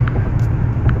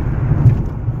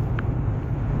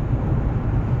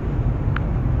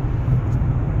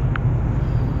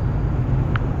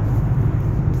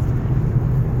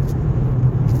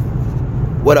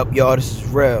What up, y'all? This is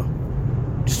Rel.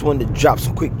 Just wanted to drop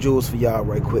some quick jewels for y'all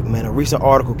right quick, man. A recent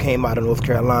article came out of North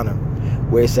Carolina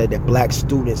where it said that black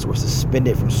students were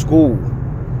suspended from school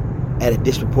at a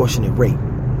disproportionate rate.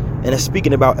 And it's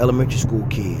speaking about elementary school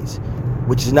kids,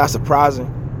 which is not surprising,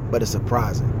 but it's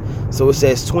surprising. So it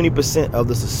says 20% of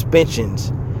the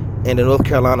suspensions in the North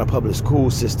Carolina public school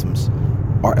systems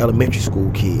are elementary school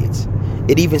kids.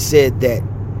 It even said that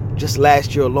just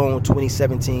last year alone,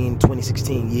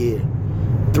 2017-2016 year,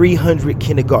 300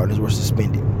 kindergartners were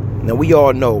suspended. Now, we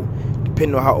all know,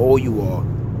 depending on how old you are,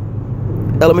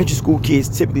 elementary school kids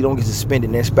typically don't get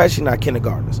suspended, and especially not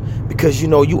kindergartners, because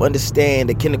you understand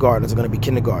that kindergartners are going to be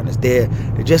kindergartners. They're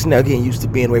just now getting used to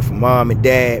being away from mom and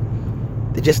dad.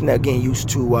 They're just now getting used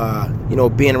to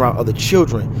being around other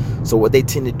children. So what they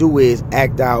tend to do is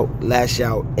act out, lash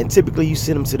out, and typically you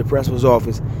send them to the principal's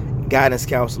office, guidance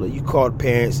counselor. You call the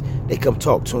parents, they come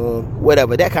talk to them,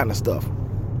 whatever, that kind of stuff.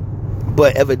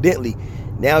 But evidently,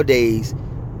 nowadays,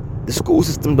 the school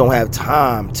system don't have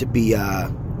time to be,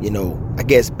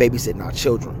 babysitting our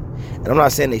children. And I'm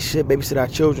not saying they should babysit our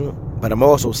children, but I'm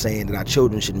also saying that our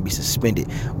children shouldn't be suspended.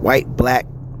 White, black,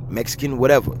 Mexican,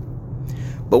 whatever.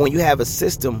 But when you have a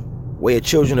system where your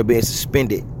children are being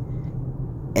suspended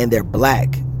and they're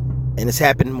black, and it's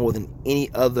happening more than any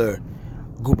other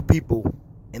group of people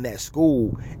in that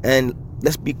school, and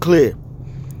let's be clear,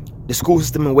 the school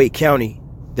system in Wake County,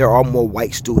 there are more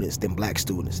white students than black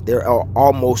students. There are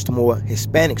almost more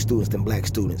Hispanic students than black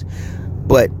students.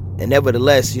 And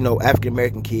nevertheless, African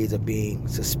American kids are being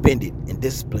suspended and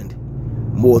disciplined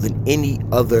more than any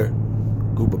other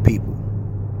group of people.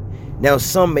 Now,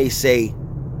 some may say,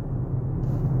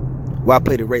 well, I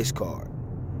play the race card,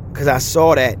 because I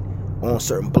saw that on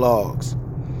certain blogs.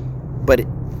 But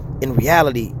in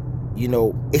reality,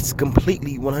 it's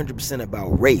completely 100%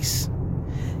 about race.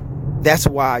 That's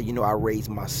why, I raised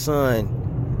my son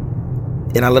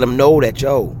and I let him know that,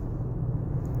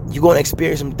 you're going to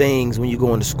experience some things when you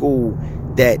go into school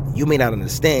that you may not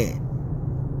understand,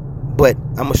 but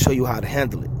I'm going to show you how to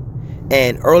handle it.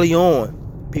 And early on,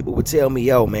 people would tell me,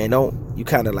 you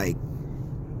kind of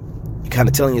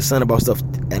telling your son about stuff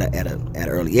at an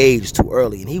early age. It's too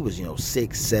early. And he was,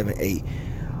 6, 7, 8.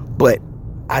 But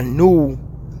I knew,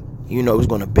 it was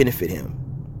going to benefit him.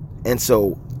 And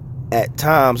so at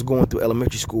times going through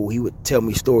elementary school, he would tell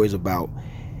me stories about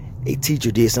a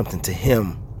teacher did something to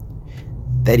him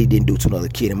that he didn't do to another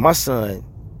kid. And my son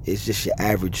is just your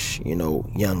average,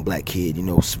 young black kid,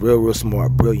 real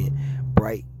smart, brilliant,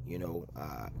 bright,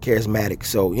 charismatic.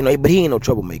 So, but he ain't no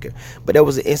troublemaker. But there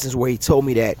was an instance where he told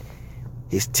me that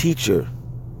his teacher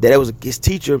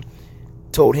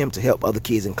told him to help other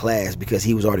kids in class because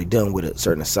he was already done with a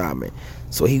certain assignment.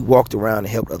 So he walked around and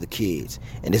helped other kids.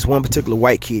 And this one particular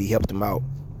white kid, he helped him out.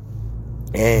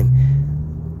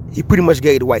 And he pretty much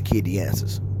gave the white kid the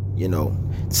answers,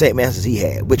 same answers he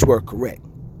had, which were correct.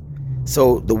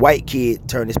 So the white kid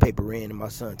turned his paper in and my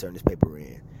son turned his paper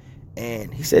in.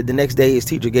 And he said the next day his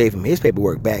teacher gave him his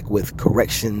paperwork back with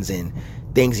corrections and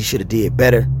things he should have did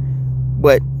better.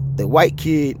 But the white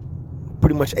kid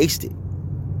pretty much aced it.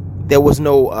 There was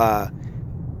no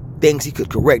things he could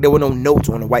correct. There were no notes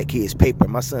on the white kid's paper.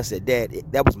 My son said, "Dad,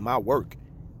 that was my work."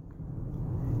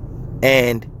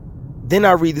 And then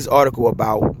I read this article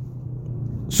about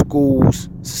schools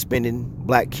suspending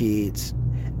black kids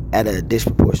at a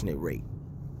disproportionate rate.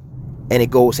 And it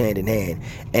goes hand in hand.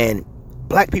 And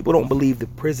black people don't believe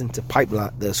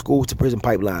the school to prison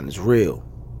pipeline is real.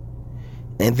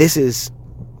 And this is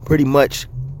pretty much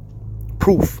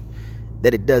proof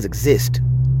that it does exist.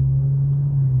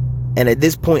 And at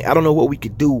this point, I don't know what we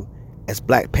could do as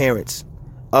black parents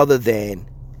other than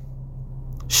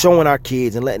showing our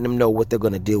kids and letting them know what they're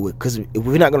going to deal with. Because if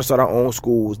we're not going to start our own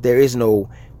schools, there is no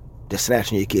just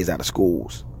snatching your kids out of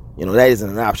schools. That isn't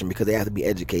an option because they have to be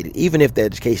educated. Even if the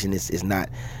education is not,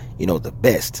 the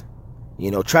best.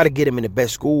 Try to get them in the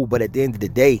best school. But at the end of the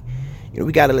day,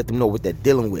 we got to let them know what they're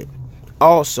dealing with.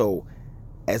 Also,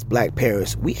 as black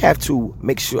parents, we have to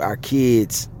make sure our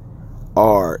kids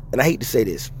are, and I hate to say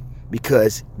this,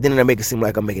 because then it'll make it seem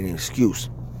like I'm making an excuse.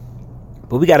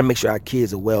 But we got to make sure our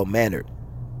kids are well-mannered.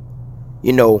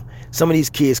 Some of these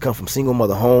kids come from single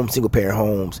parent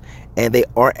homes, and they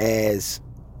aren't as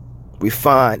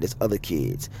refined as other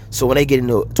kids. So when they get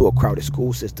into a crowded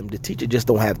school system, the teacher just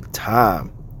don't have the time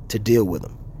to deal with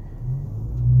them.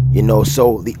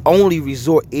 So the only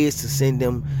resort is to send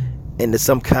them into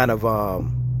some kind of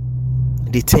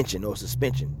detention or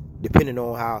suspension, depending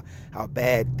on how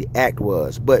bad the act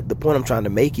was. But the point I'm trying to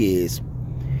make is,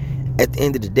 at the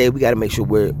end of the day, we got to make sure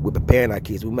we're preparing our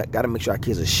kids. We got to make sure our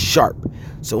kids are sharp.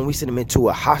 So when we send them into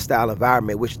a hostile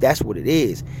environment, which that's what it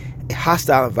is,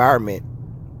 hostile environment,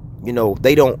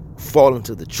 they don't fall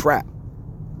into the trap.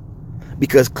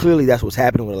 Because clearly that's what's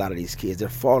happening with a lot of these kids. They're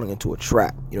falling into a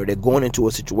trap. They're going into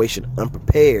a situation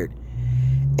unprepared.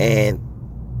 And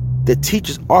the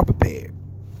teachers are prepared.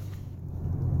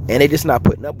 And they're just not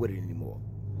putting up with it anymore.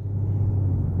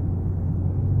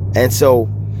 And so,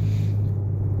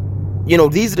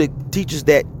 these are the teachers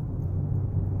that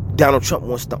Donald Trump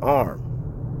wants to arm.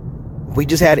 We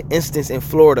just had an instance in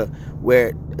Florida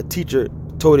where a teacher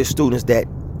told his students that,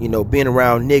 being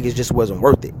around niggas just wasn't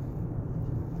worth it.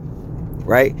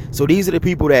 Right? So these are the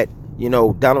people that,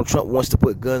 Donald Trump wants to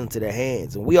put guns into their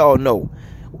hands. And we all know,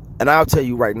 and I'll tell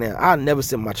you right now, I'll never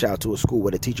send my child to a school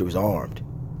where the teacher is armed.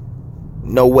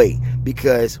 No way.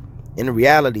 Because in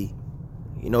reality,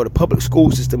 the public school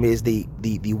system is the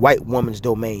white woman's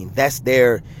domain. That's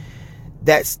their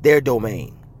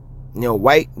domain.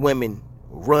 White women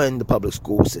run the public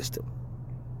school system.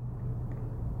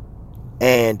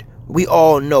 And we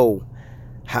all know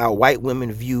how white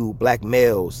women view black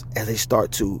males as they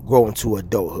start to grow into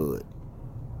adulthood.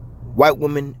 White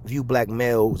women view black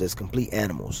males as complete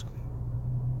animals.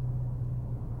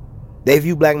 They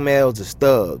view black males as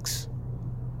thugs.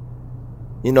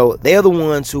 They're the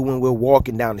ones who, when we're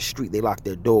walking down the street, they lock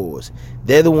their doors.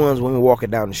 They're the ones when we're walking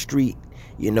down the street,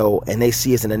 and they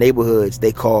see us in the neighborhoods,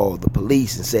 they call the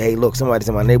police and say, hey, look, somebody's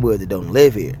in my neighborhood that don't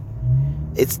live here.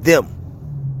 It's them.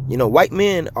 White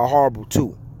men are horrible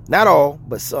too. Not all,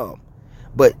 but some.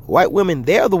 But white women,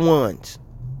 they're the ones.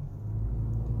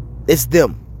 It's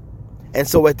them. And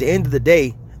so at the end of the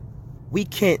day, we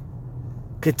can't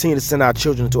continue to send our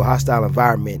children into a hostile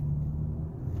environment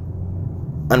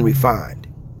unrefined.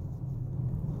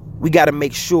 We got to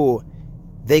make sure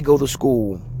they go to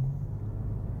school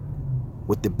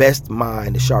with the best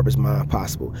mind, the sharpest mind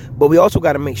possible. But we also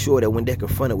got to make sure that when they're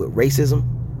confronted with racism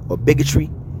or bigotry,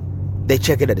 they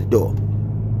check it at the door.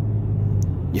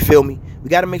 You feel me? We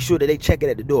got to make sure that they check it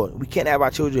at the door. We can't have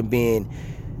our children being,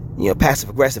 passive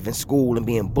aggressive in school and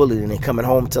being bullied and then coming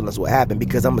home telling us what happened.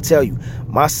 Because I'm gonna tell you,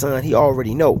 my son, he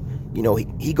already know.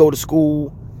 He go to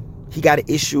school, he got an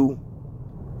issue.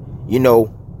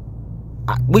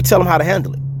 We tell him how to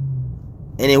handle it,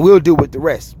 and then we'll deal with the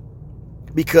rest.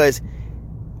 Because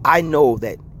I know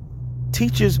that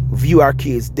teachers view our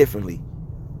kids differently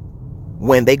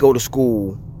when they go to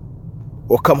school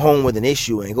or come home with an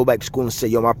issue and go back to school and say,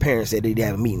 yo, my parents said they didn't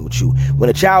have a meeting with you. When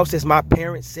a child says, my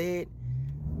parents said,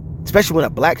 especially when a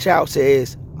black child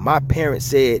says, my parents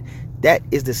said, that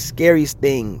is the scariest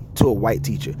thing to a white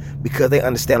teacher. Because they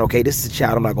understand, okay, this is a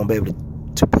child I'm not going to be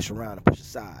able to push around and push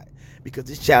aside. Because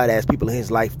this child has people in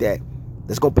his life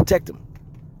that's going to protect him.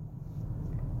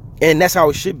 And that's how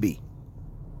it should be.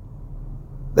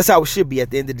 That's how it should be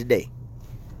at the end of the day.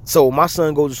 So my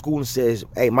son goes to school and says,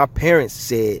 hey, my parents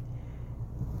said,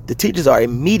 the teachers are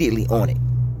immediately on it.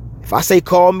 If I say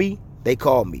call me, they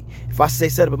call me. If I say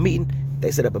set up a meeting, they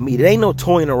set up a meeting. There ain't no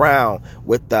toying around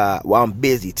with while I'm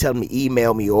busy, telling me,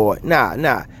 email me, or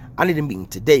nah. I need a meeting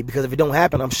today, because if it don't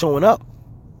happen, I'm showing up.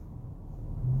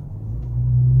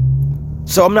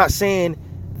 So I'm not saying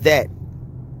that,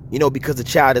 because the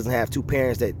child doesn't have two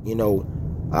parents that,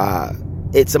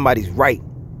 it's somebody's right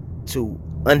to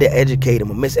undereducate them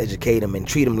or miseducate them and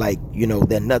treat them like,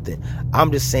 they're nothing.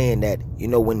 I'm just saying that,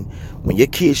 when your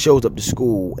kid shows up to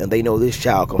school and they know this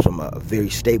child comes from a very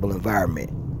stable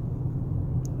environment,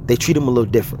 they treat them a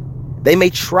little different. They may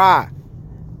try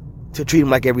to treat them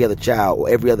like every other child or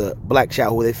every other black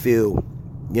child who they feel,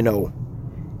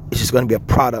 it's just going to be a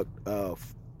product of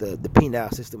the penal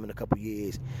system in a couple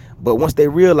years. But once they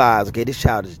realize, okay, this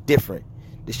child is different,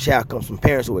 this child comes from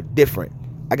parents who are different,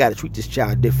 I got to treat this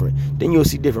child different, then you'll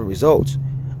see different results.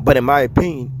 But in my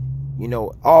opinion,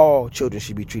 all children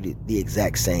should be treated the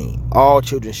exact same. All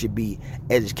children should be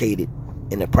educated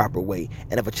in the proper way.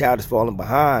 And if a child is falling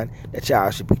behind, that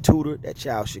child should be tutored. That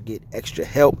child should get extra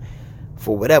help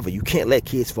for whatever. You can't let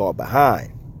kids fall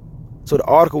behind. So the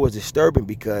article was disturbing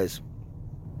because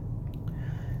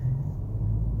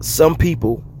some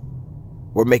people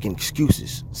were making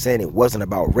excuses, saying it wasn't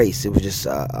about race. It was just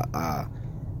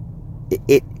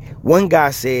one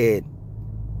guy said,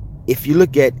 if you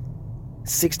look at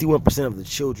 61% of the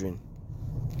children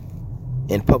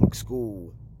in public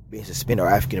school being suspended are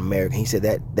African American, he said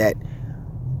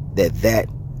that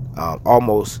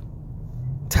almost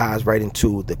ties right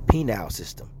into the penal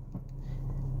system,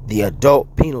 the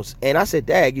adult penals. And I said,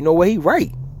 Dad, you know what? He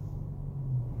right.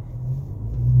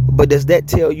 But does that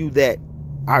tell you that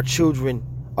our children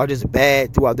are just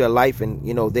bad throughout their life and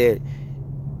they're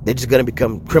just going to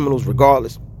become criminals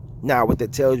regardless? Now, what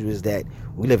that tells you is that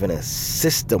we live in a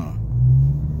system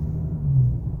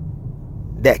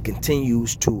that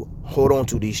continues to hold on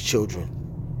to these children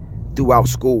throughout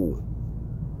school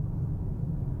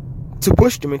to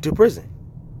push them into prison,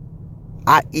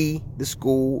 i.e. the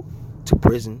school to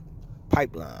prison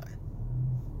pipeline.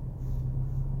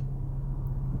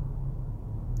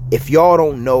 If y'all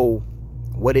don't know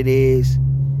what it is,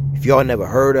 if y'all never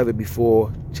heard of it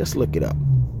before, just look it up.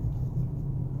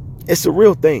 It's a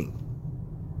real thing.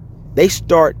 They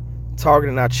start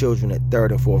targeting our children at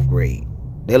 3rd and 4th grade.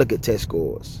 They look at test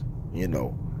scores,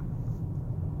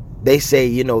 They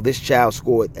say, this child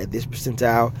scored at this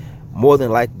percentile. More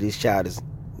than likely, this child is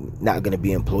not going to be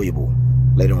employable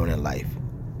later on in life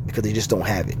because they just don't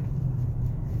have it.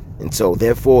 And so,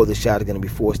 therefore, this child is going to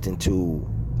be forced into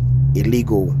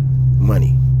illegal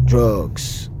money,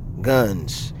 drugs,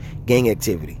 guns, gang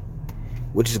activity,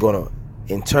 which is going to,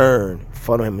 in turn,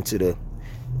 funnel him into the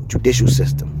judicial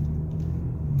system.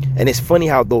 And it's funny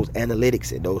how those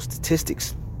analytics and those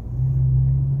statistics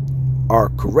are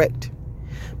correct.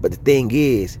 But the thing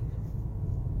is,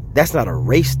 that's not a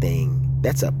race thing.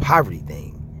 That's a poverty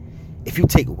thing. If you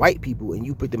take white people and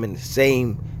you put them in the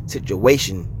same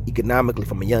situation economically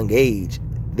from a young age,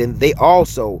 then they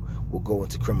also will go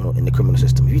into the criminal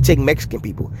system. If you take Mexican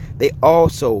people, they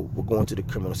also will go into the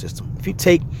criminal system. If you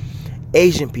take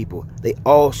Asian people, they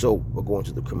also will go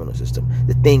into the criminal system.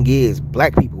 The thing is,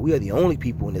 black people, we are the only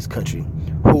people in this country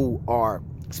who are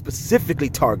specifically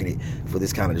targeted for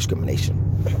this kind of discrimination.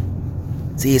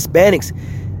 See, Hispanics,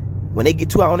 when they get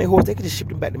too out on their horse, they can just ship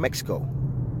them back to Mexico.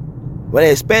 When a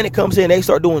Hispanic comes in and they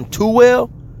start doing too well,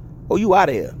 you out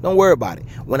of here. Don't worry about it.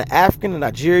 When an African, a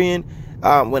Nigerian,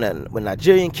 when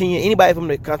Nigerian, Kenyan, anybody from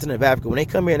the continent of Africa, when they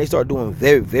come here and they start doing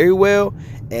very, very well,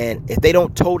 and if they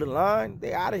don't toe the line,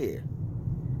 they're out of here.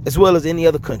 As well as any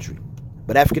other country.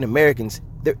 But African Americans,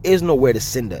 there is nowhere to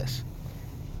send us.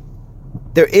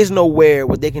 There is nowhere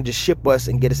where they can just ship us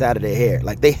and get us out of their hair.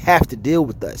 Like, they have to deal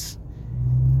with us.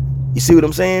 You see what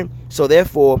I'm saying? So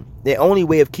therefore, the only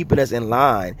way of keeping us in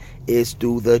line is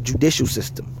through the judicial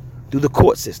system, through the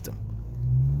court system.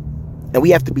 And we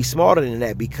have to be smarter than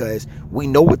that because we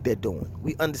know what they're doing.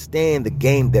 We understand the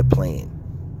game they're playing.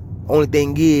 Only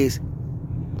thing is,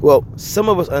 some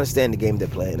of us understand the game they're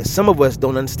playing, and some of us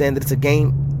don't understand that it's a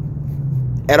game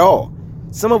at all.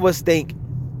 Some of us think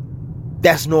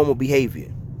that's normal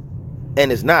behavior,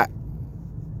 and it's not.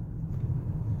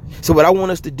 So what I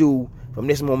want us to do from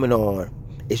this moment on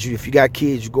is, if you got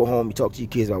kids, you go home, you talk to your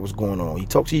kids about what's going on. You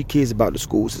talk to your kids about the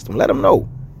school system. Let them know.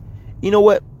 You know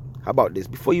what? How about this?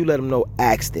 Before you let them know,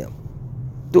 ask them.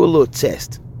 Do a little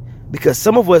test. Because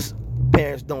some of us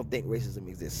parents don't think racism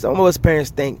exists. Some of us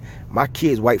parents think my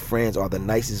kids' white friends are the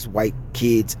nicest white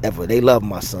kids ever. They love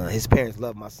my son. His parents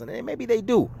love my son. And maybe they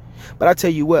do. But I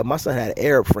tell you what, my son had an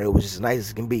Arab friend, which is as nice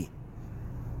as it can be.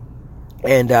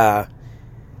 And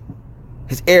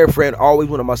his Arab friend always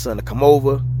wanted my son to come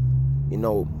over,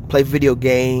 play video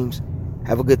games,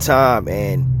 have a good time.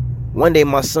 And one day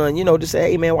my son, just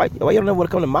say, hey man, why you don't want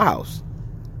to come to my house?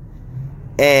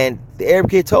 And the Arab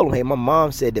kid told him, hey, my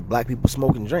mom said that black people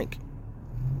smoke and drink.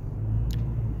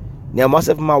 Now,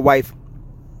 myself and my wife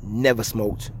never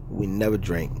smoked. We never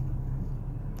drank.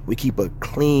 We keep a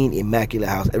clean, immaculate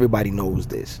house. Everybody knows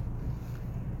this.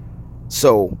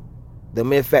 So, the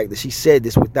mere fact that she said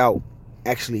this without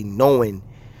actually knowing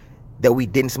that we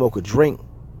didn't smoke or drink,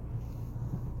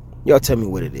 y'all tell me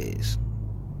what it is.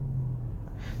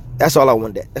 That's all I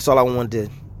wanted to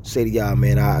say to y'all,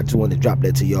 man. I just wanted to drop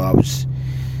that to y'all. I was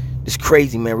just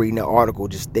crazy, man, reading that article,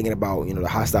 just thinking about, the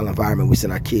hostile environment we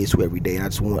send our kids to every day. And I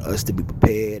just want us to be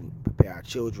prepared, prepare our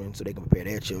children so they can prepare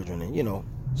their children, and,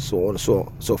 so on and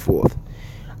so forth.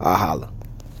 I'll holla.